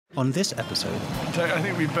On this episode... I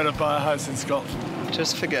think we'd better buy a house in Scotland.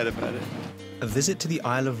 Just forget about it. A visit to the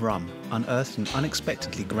Isle of Rum unearthed an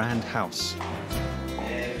unexpectedly grand house.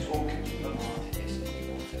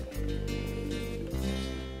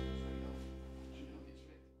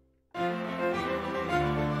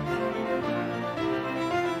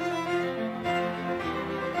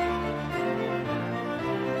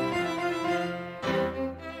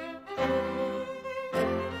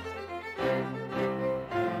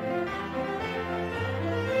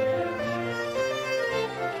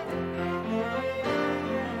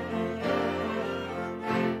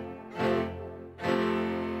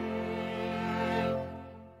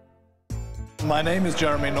 My name is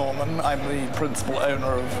Jeremy Norman. I'm the principal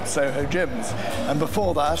owner of Soho Gyms. And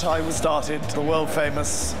before that, I started the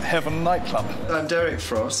world-famous Heaven nightclub. I'm Derek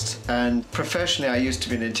Frost, and professionally I used to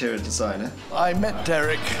be an interior designer. I met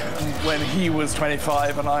Derek when he was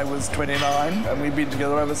 25 and I was 29, and we've been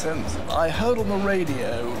together ever since. I heard on the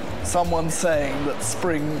radio someone saying that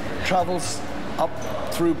spring travels up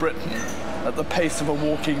through Britain at the pace of a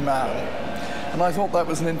walking man. And I thought that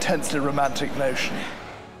was an intensely romantic notion.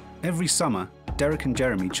 Every summer, Derek and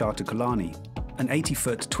Jeremy charter Killarney, an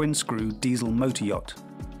 80-foot twin-screw diesel motor yacht.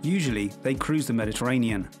 Usually, they cruise the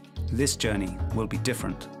Mediterranean. This journey will be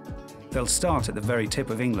different. They'll start at the very tip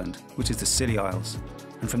of England, which is the Scilly Isles,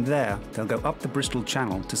 and from there, they'll go up the Bristol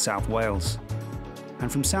Channel to South Wales.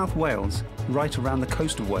 And from South Wales, right around the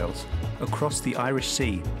coast of Wales, across the Irish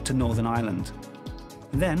Sea to Northern Ireland.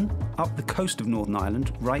 Then, up the coast of Northern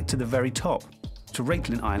Ireland, right to the very top, to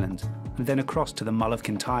Reitlin Island, and then across to the Mull of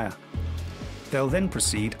Kintyre. They'll then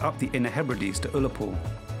proceed up the Inner Hebrides to Ullapool,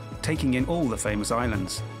 taking in all the famous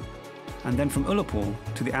islands, and then from Ullapool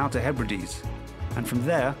to the Outer Hebrides, and from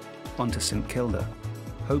there on to St Kilda,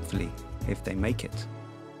 hopefully, if they make it.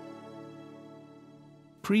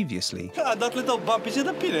 Previously... that little bump is in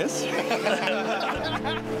the penis.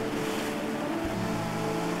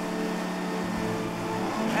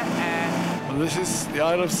 This is the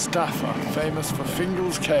Isle of Staffa, famous for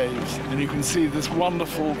Fingal's Caves, and you can see this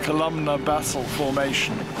wonderful columnar basalt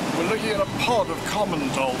formation. We're looking at a pod of common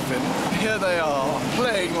dolphin. Here they are,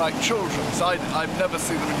 playing like children. I've never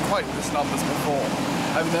seen them in quite this numbers before.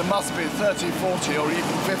 I mean, there must be 30, 40, or even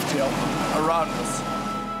 50 of them around us.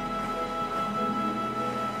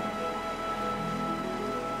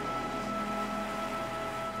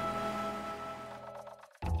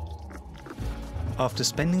 After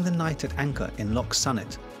spending the night at anchor in Loch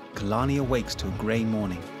Sunnet, Killarney awakes to a grey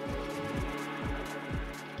morning.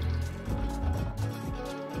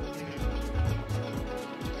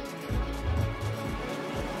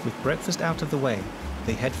 With breakfast out of the way,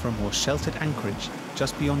 they head for a more sheltered anchorage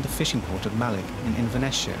just beyond the fishing port of Malig in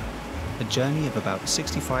Inverness-shire, a journey of about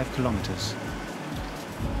 65 kilometres.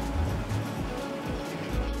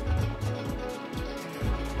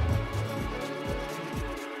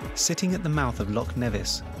 Sitting at the mouth of Loch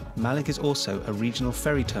Nevis, Malig is also a regional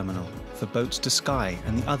ferry terminal for boats to Skye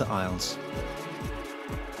and the other isles.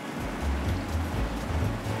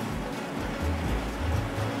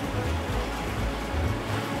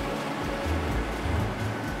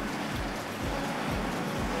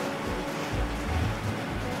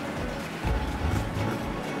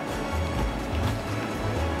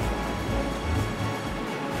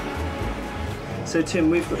 So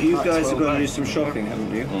Tim, you guys have got to do some shopping,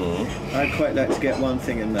 haven't you? Mm-hmm. I'd quite like to get one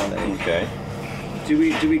thing in Malig. Okay. Do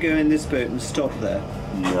we go in this boat and stop there?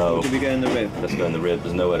 No. Or do we go in the rib? Let's go in the rib.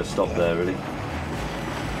 There's nowhere to stop there, really.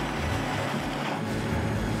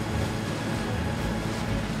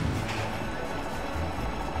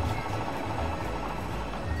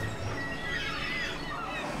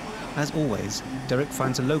 As always, Derek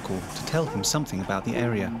finds a local to tell him something about the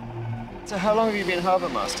area. So how long have you been harbour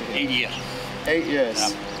master here? 8 years. 8 years?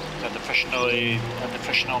 Yeah. Had the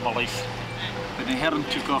fishing all my life. When the herring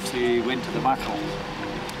took off, they went to the mackerel.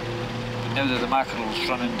 But now that the mackerel's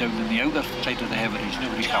running down in the outer side of the Hebrides,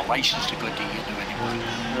 nobody's got a licence to go to here now anymore.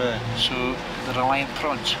 Right. So they're relying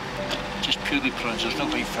prawns, just purely prawns. There's no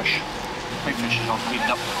bait fish. Bait fish is all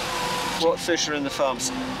cleaned up. What fish are in the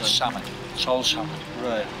farms? Salmon. It's all salmon.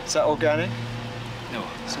 Right. Is that organic? No.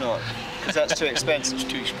 It's not. Because that's too expensive. It's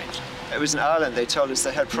too expensive. It was in Ireland, they told us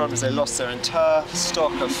they had problems. They lost their entire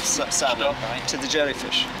stock of salmon to the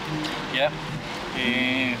jellyfish. Yeah.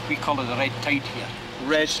 We call it the red tide here.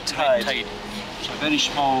 Red tide? Red tide. It's a very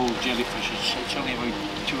small jellyfish. It's only about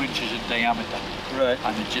 2 inches in diameter. Right.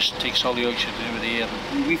 And it just takes all the oxygen out of the air.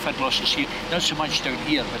 We've had losses here, not so much down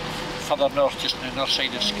here, but further north, just on the north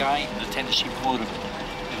side of Skye, we tend to see more of it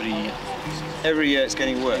every year. Every year it's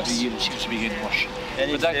getting worse? Every year it seems to be getting worse.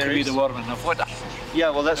 Any but that could be theories? the warming of water. Yeah,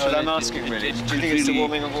 well, that's what I'm it- asking, it- really. it Do you could think it's the really-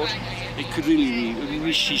 warming of water? It could really be. I mean,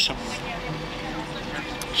 we see some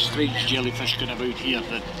strange jellyfish going about here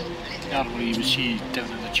that normally you would see down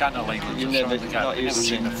in the Channel Islands. You've or never- something like that. not You've used never to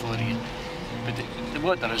seen seeing before here. But the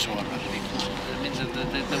water is warmer. I mean,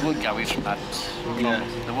 they won't get away from that. Yeah.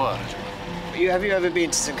 The water is warmer. Have you ever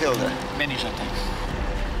been to St Kilda? Many a time.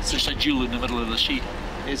 It's just a jewel in the middle of the sea.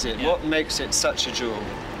 Is it? Yeah. What makes it such a jewel?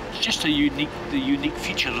 It's just the unique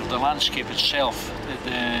feature of the landscape itself.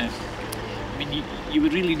 I mean, you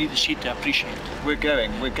would really need to see it to appreciate it. We're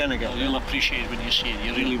gonna go. You'll appreciate it when you see it.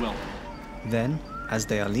 You really will. Then, as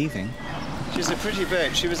they are leaving, She's a pretty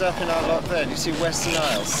boat. She was up in our lot there. Do you see Western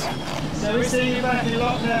Isles? So we're seeing you back in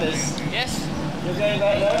Loch Nevis. Yes, You're going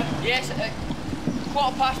back there? yes,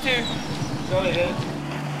 2:15. Go ahead.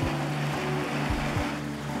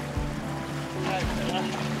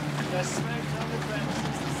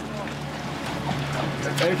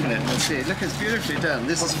 Open it and see. Look, it's beautifully done.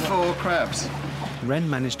 This is 4 crabs. Wren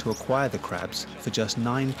managed to acquire the crabs for just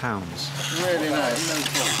 £9. Really nice.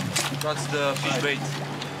 That's the fish bait.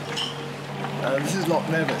 This is Loch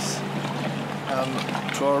Nevis.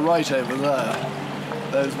 To our right over there,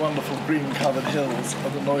 those wonderful green-covered hills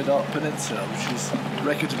of the Knoydart Peninsula, which is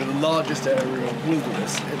reckoned to be the largest area of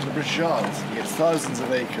wilderness in the British Isles. It's thousands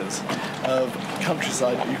of acres of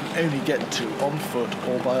countryside that you can only get to on foot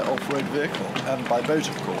or by off-road vehicle, and by boat,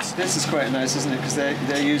 of course. This is quite nice, isn't it? Because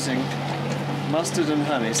they're using mustard and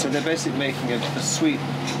honey, so they're basically making a sweet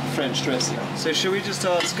French dressing. So shall we just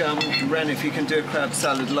ask Ren if he can do a crab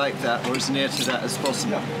salad like that, or as near to that as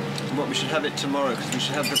possible? And what we should have it tomorrow, because we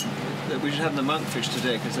should have the monkfish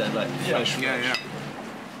today, because they're like fresh.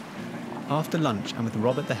 After lunch and with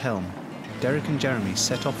Rob at the helm, Derek and Jeremy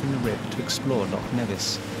set off in the Rib to explore Loch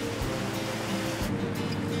Nevis.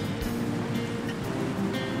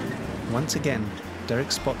 Once again,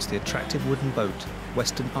 Derek spots the attractive wooden boat,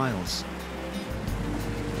 Western Isles.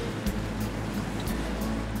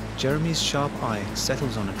 Jeremy's sharp eye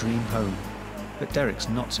settles on a dream home, but Derek's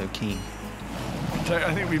not so keen.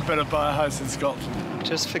 I think we'd better buy a house in Scotland.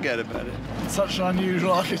 Just forget about it. Such an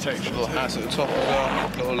unusual architecture. Little house at the top as well,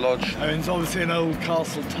 little lodge. I mean, it's obviously an old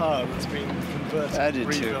castle tower that's been converted, Added to.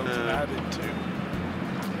 rebuilt and added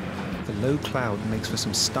to. The low cloud makes for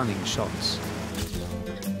some stunning shots.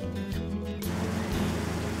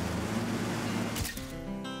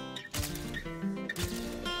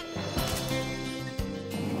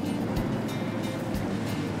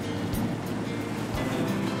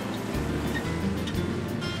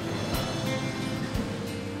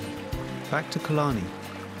 Back to Killarney.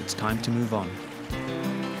 It's time to move on.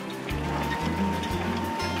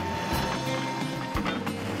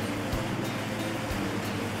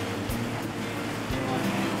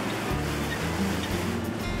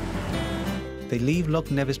 They leave Loch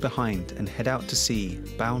Nevis behind and head out to sea,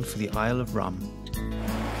 bound for the Isle of Rum.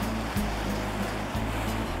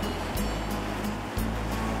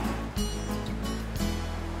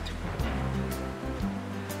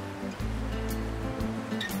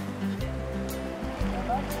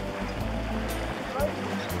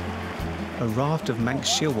 A raft of Manx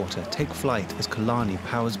shearwater take flight as Killarney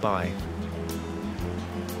powers by.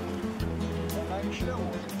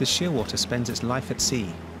 The shearwater spends its life at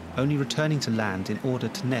sea, only returning to land in order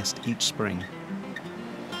to nest each spring.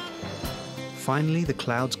 Finally, the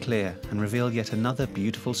clouds clear and reveal yet another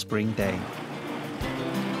beautiful spring day.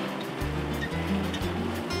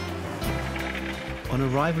 On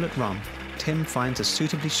arrival at Rum, Tim finds a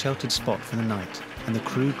suitably sheltered spot for the night, and the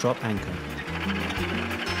crew drop anchor.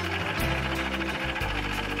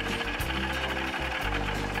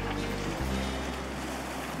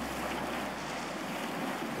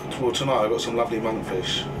 Well, tonight I've got some lovely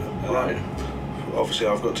monkfish. Right. Obviously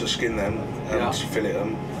I've got to skin them and fillet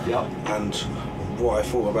them. Yeah. And what I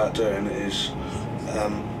thought about doing is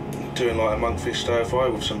doing like a monkfish stir fry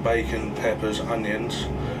with some bacon, peppers, onions,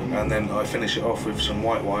 and then I finish it off with some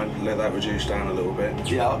white wine, let that reduce down a little bit.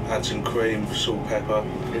 Yeah. Add some cream, salt, pepper,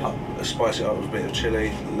 spice it up with a bit of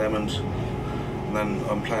chilli, lemons, and then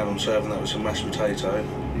I'm planning on serving that with some mashed potato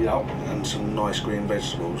and some nice green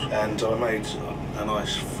vegetables. And I made a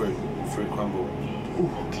nice fruit crumble.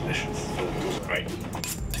 Ooh, delicious. Great.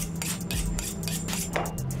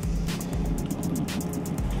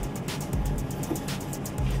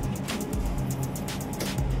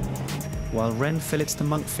 While Wren fillets the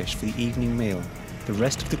monkfish for the evening meal, the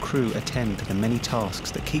rest of the crew attend to the many tasks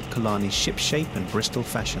that keep Killarney shipshape and Bristol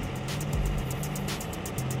fashion.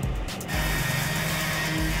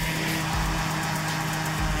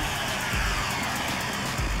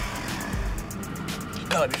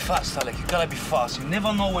 gotta be fast, Alec. You gotta be fast. You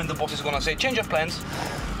never know when the boss is gonna say, change your plans.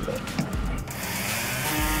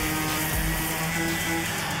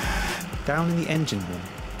 Down in the engine room,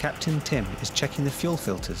 Captain Tim is checking the fuel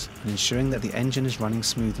filters and ensuring that the engine is running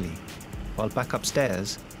smoothly. While back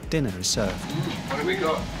upstairs, dinner is served. What have we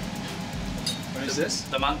got? What is this?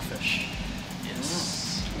 The monkfish.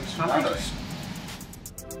 Yes. It's fabulous.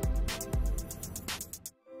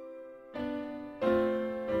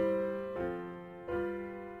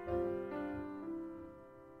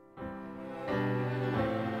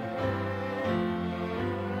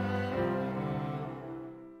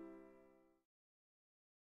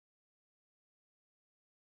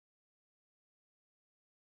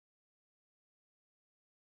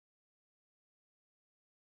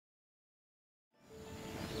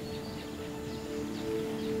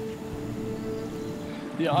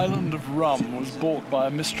 The island of Rum was bought by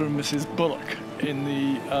a Mr. and Mrs. Bullock in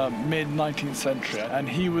the mid-19th century, and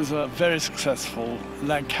he was a very successful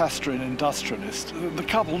Lancastrian industrialist. The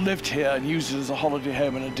couple lived here and used it as a holiday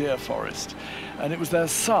home in a deer forest, and it was their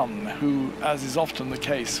son who, as is often the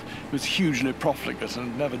case, was hugely profligate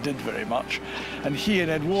and never did very much, and he in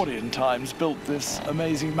Edwardian times built this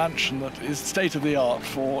amazing mansion that is state-of-the-art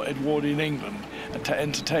for Edwardian England, and to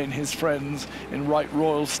entertain his friends in right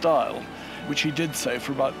royal style, which he did so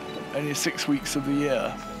for about only 6 weeks of the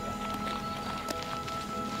year.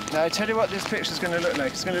 Now I tell you what this picture's going to look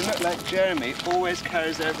like. It's going to look like Jeremy always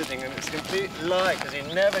carries everything, and it's a complete lie because he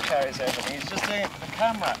never carries everything. He's just doing it for the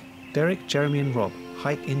camera. Derek, Jeremy and Rob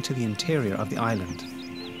hike into the interior of the island.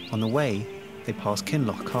 On the way, they pass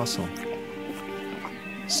Kinloch Castle.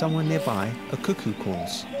 Somewhere nearby, a cuckoo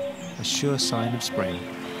calls, a sure sign of spring.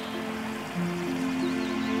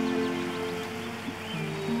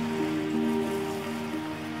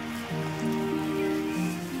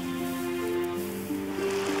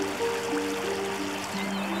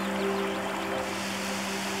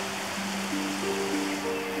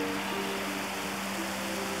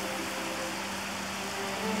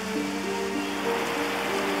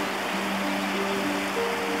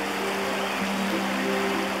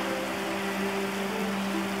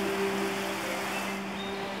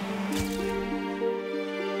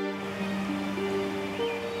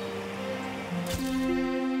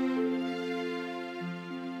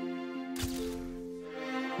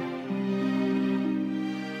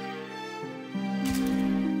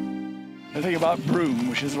 The thing about broom,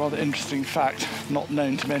 which is a rather interesting fact, not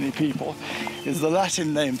known to many people, is the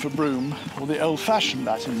Latin name for broom, or the old-fashioned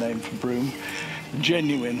Latin name for broom, the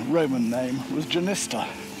genuine Roman name, was genista.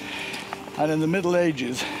 And in the Middle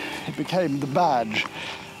Ages, it became the badge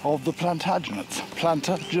of the Plantagenets,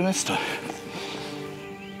 planta genista.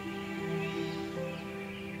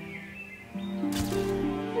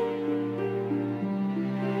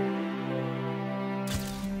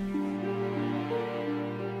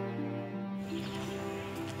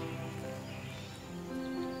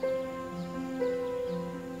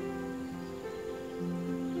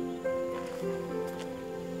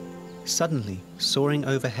 Suddenly, soaring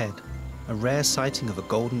overhead, a rare sighting of a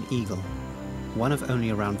golden eagle, one of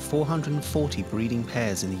only around 440 breeding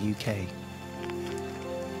pairs in the UK.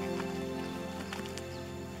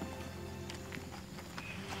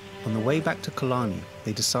 On the way back to Killarney,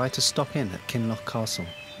 they decide to stop in at Kinloch Castle.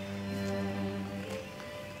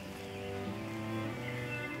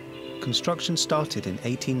 Construction started in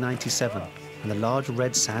 1897, and the large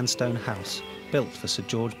red sandstone house, built for Sir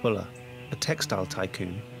George Buller, a textile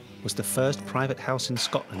tycoon, was the first private house in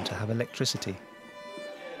Scotland to have electricity.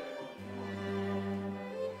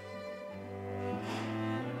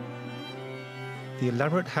 The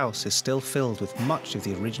elaborate house is still filled with much of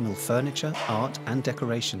the original furniture, art and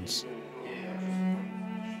decorations.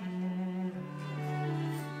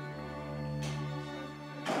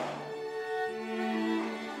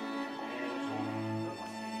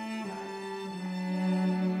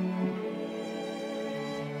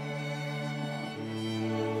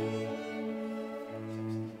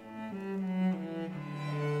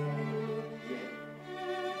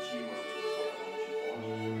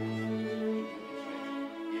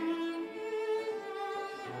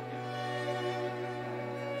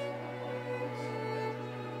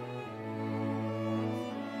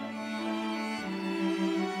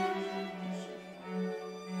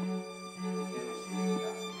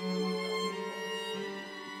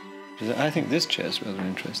 I think this chair is rather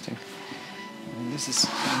interesting. This is,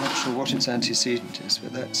 I'm not sure what its antecedent is,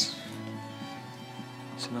 but it's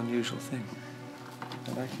an unusual thing.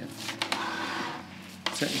 I like it.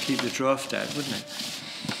 Certainly keep the draft out, wouldn't it?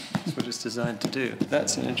 That's what it's designed to do.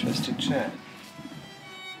 That's an interesting chair.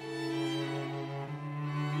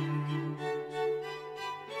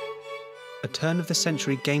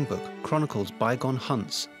 turn-of-the-century gamebook chronicles bygone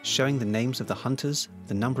hunts, showing the names of the hunters,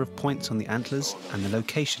 the number of points on the antlers, and the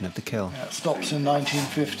location of the kill. Yeah, it stops in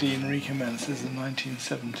 1915, recommences in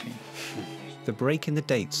 1917. The break in the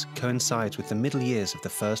dates coincides with the middle years of the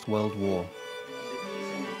First World War.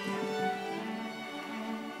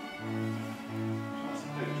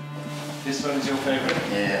 This one is your favourite?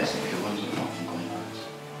 Yeah, it's a good one.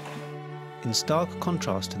 In stark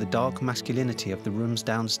contrast to the dark masculinity of the rooms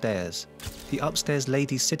downstairs, the upstairs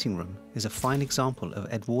ladies' sitting room is a fine example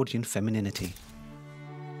of Edwardian femininity.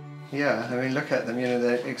 Yeah, I mean, look at them, you know,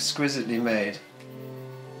 they're exquisitely made.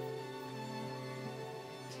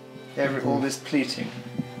 All this pleating,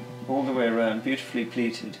 all the way around, beautifully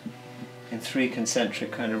pleated, in 3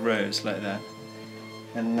 concentric kind of rows like that,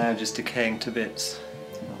 and now just decaying to bits.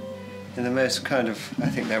 In the most kind of, I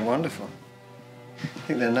think they're wonderful. I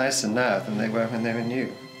think they're nicer now than they were when they were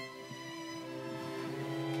new.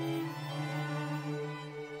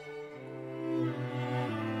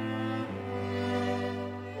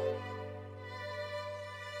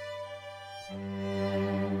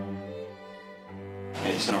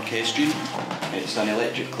 It's an orchestrion. It's an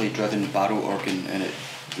electrically driven barrel organ and it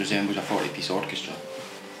resembles a 40-piece orchestra.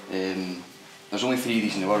 There's only 3 of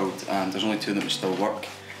these in the world and there's only 2 of them that still work.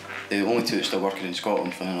 The only 2 that still work are in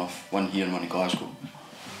Scotland, funny enough, one here and one in Glasgow.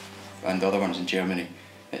 And the other one's in Germany.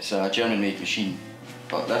 It's a German-made machine,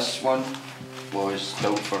 but this one was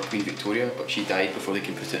built for Queen Victoria, but she died before they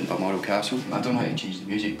could put it in Balmoral Castle. I don't know how to change the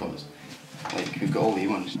music, but like, we've got all the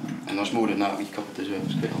ones. And there's more than that we coupled as well,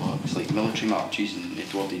 it's quite a lot. It's like military marches and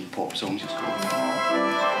Edwardian pop songs it's called.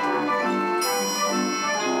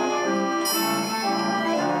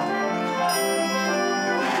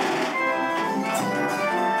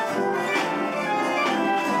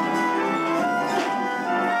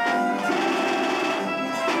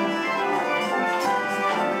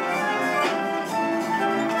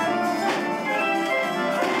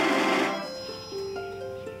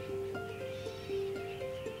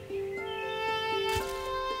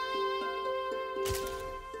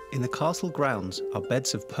 In the castle grounds are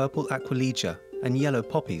beds of purple aquilegia and yellow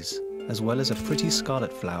poppies, as well as a pretty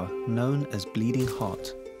scarlet flower known as bleeding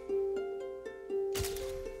heart.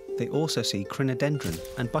 They also see crinodendron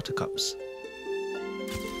and buttercups.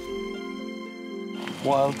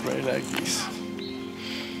 Wild grey-leg geese.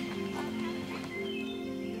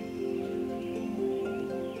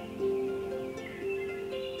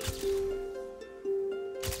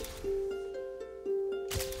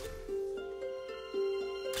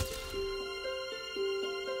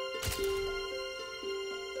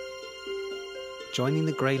 Joining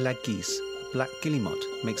the grey-lag geese, a black guillemot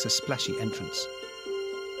makes a splashy entrance.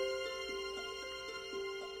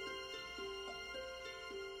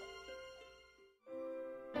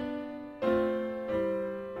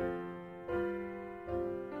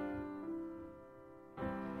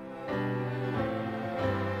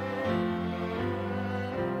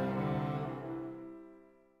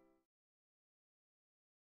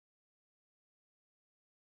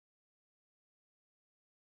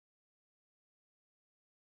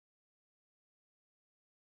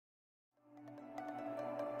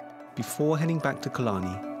 Before heading back to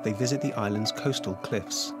Killarney, they visit the island's coastal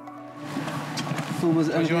cliffs. Do you want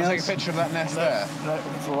to take a picture of that nest there? No,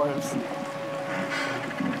 that's all I was...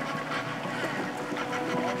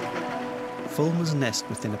 Fulmer's nest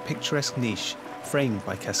within a picturesque niche, framed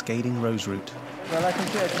by cascading roseroot. Well, I can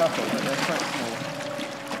see a couple, but they're quite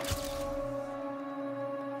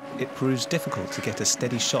small. It proves difficult to get a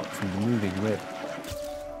steady shot from the moving rib.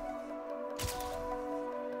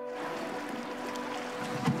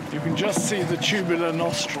 You can just see the tubular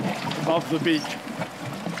nostril above the beak,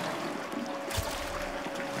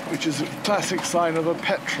 which is a classic sign of a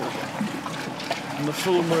petrel. And the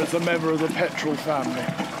fulmar is a member of the petrel family.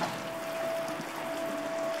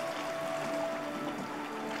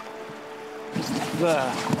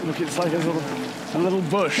 There, look, it's like a little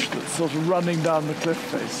bush that's sort of running down the cliff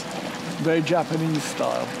face, very Japanese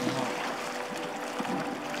style.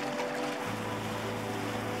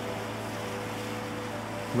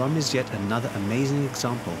 Rum is yet another amazing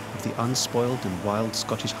example of the unspoiled and wild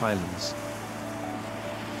Scottish Highlands.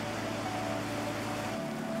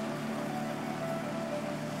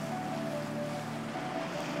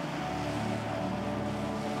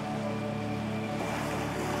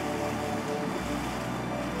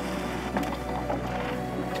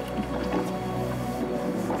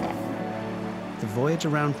 The voyage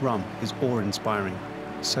around Rum is awe-inspiring,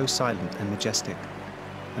 so silent and majestic.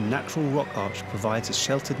 A natural rock arch provides a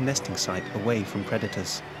sheltered nesting site away from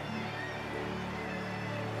predators.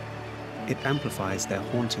 It amplifies their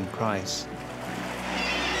haunting cries.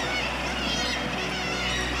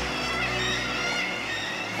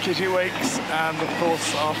 kittiwakes, and of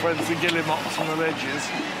course our friends the guillemots on the ledges,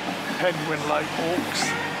 penguin-like hawks,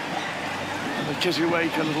 and the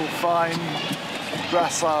kittiwake, a little fine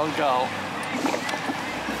gracile gull.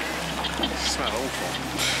 Smell awful.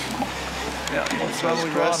 Yeah, you can smell the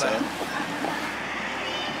guano.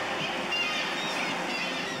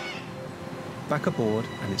 Back aboard,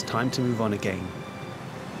 and it's time to move on again.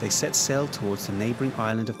 They set sail towards the neighbouring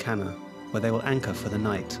island of Canna, where they will anchor for the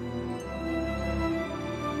night.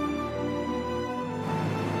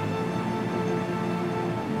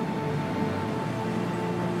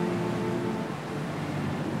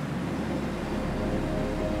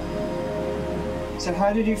 So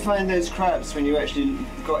how did you find those crabs when you actually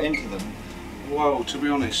got into them? Well, to be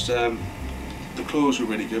honest, the claws were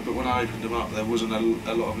really good, but when I opened them up, there wasn't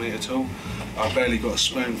a lot of meat at all. I barely got a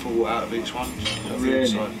spoonful out of each one.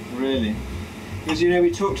 Really? Because, you know,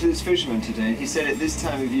 we talked to this fisherman today, and he said at this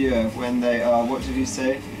time of year when they are, what did he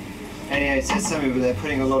say? Anyhow, he said something where they're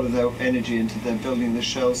putting a lot of their energy into them building the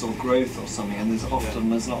shells or growth or something, and there's often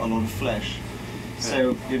there's not a lot of flesh.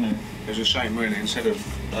 So, you know. It was a shame, really, instead of...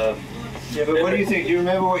 yeah, but what do you think? Do you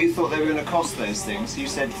remember what you thought they were going to cost, those things? You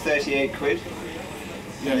said 38 quid?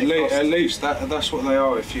 Yeah, at least that's what they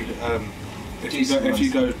are if you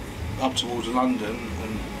go up towards London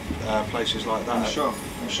and places like that. I'm sure.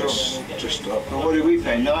 Just but what did we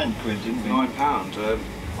pay? 9 quid, didn't we? £9.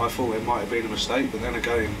 I thought it might have been a mistake, but then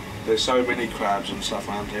again, there's so many crabs and stuff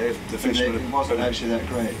around here. The fishermen, it wasn't actually that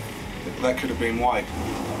great. That could have been why.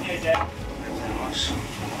 Nice.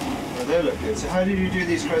 Well, they look good. So how did you do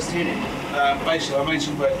these crostini? Basically, I made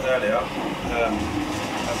some bread earlier.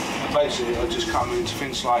 Basically, I just cut them into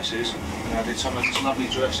thin slices, and I did some of this lovely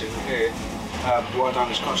dressing here. What I've done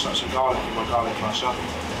is crushed up some garlic in my garlic crusher,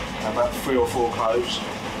 about 3 or 4 cloves.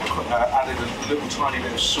 Added a little tiny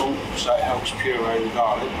bit of salt so it helps puree the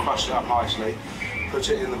garlic. Crushed it up nicely. Put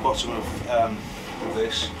it in the bottom of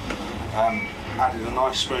this. Added a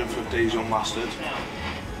nice spoonful of Dijon mustard.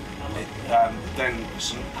 Then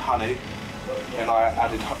some honey. Then I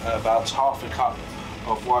added about half a cup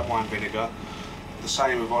of white wine vinegar. The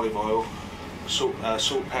same with olive oil, salt,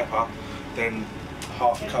 pepper, then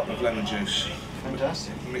half a cup of lemon juice.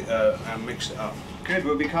 Fantastic. And mix it up. Good,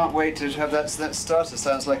 well we can't wait to have that starter.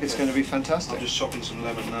 Sounds like it's going to be fantastic. I'm just chopping some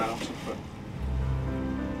lemon now.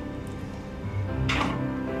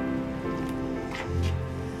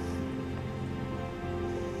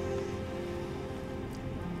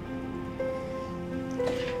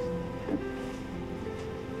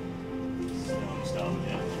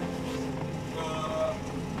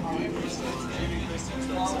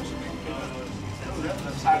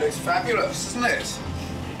 That looks fabulous, isn't it?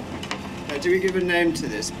 Do we give a name to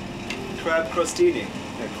this? Crab crostini?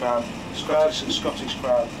 Yeah, crab. Scottish crab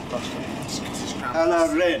crostini. Scottish crab. A la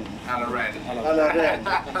reine. A la reine. A la reine.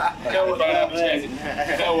 Go on that.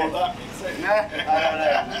 Go on that.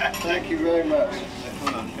 Thank you very much.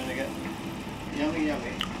 Hold on, can I get yummy,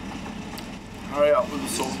 yummy. Hurry up with the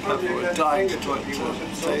salt and pepper. We're dying to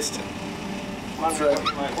taste it.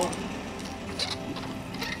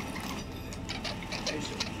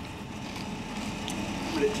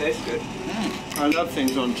 But it tastes good. I love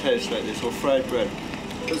things on toast like this, or fried bread.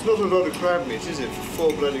 There's not a lot of crab meat, is it, for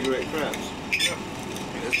 4 bloody great crabs? Yeah.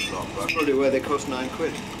 It is a lot, but... That's probably where they cost 9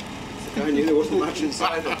 quid. I knew there wasn't much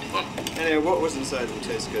inside them. Anyway, what was inside them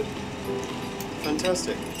tastes good.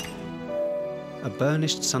 Fantastic. A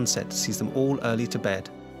burnished sunset sees them all early to bed.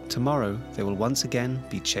 Tomorrow, they will once again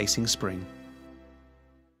be chasing spring.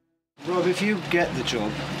 Rob, if you get the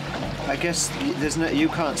job, I guess you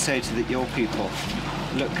can't say to your people,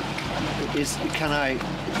 look, can I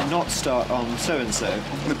not start on so-and-so?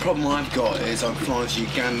 The problem I've got is I'm flying to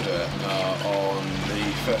Uganda on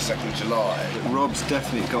the 1st, 2nd of July. But Rob's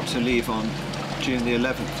definitely got to leave on June the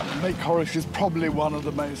 11th. Lake Horrocks is probably one of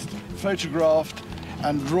the most photographed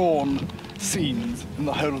and drawn scenes in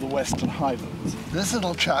the whole of the Western Highlands. This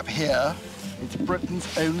little chap here is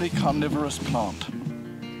Britain's only carnivorous plant.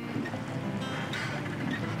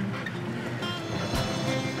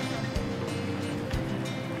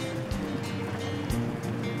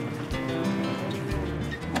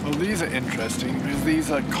 Well, these are interesting because these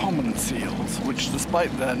are common seals, which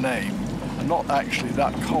despite their name are not actually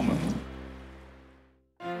that common.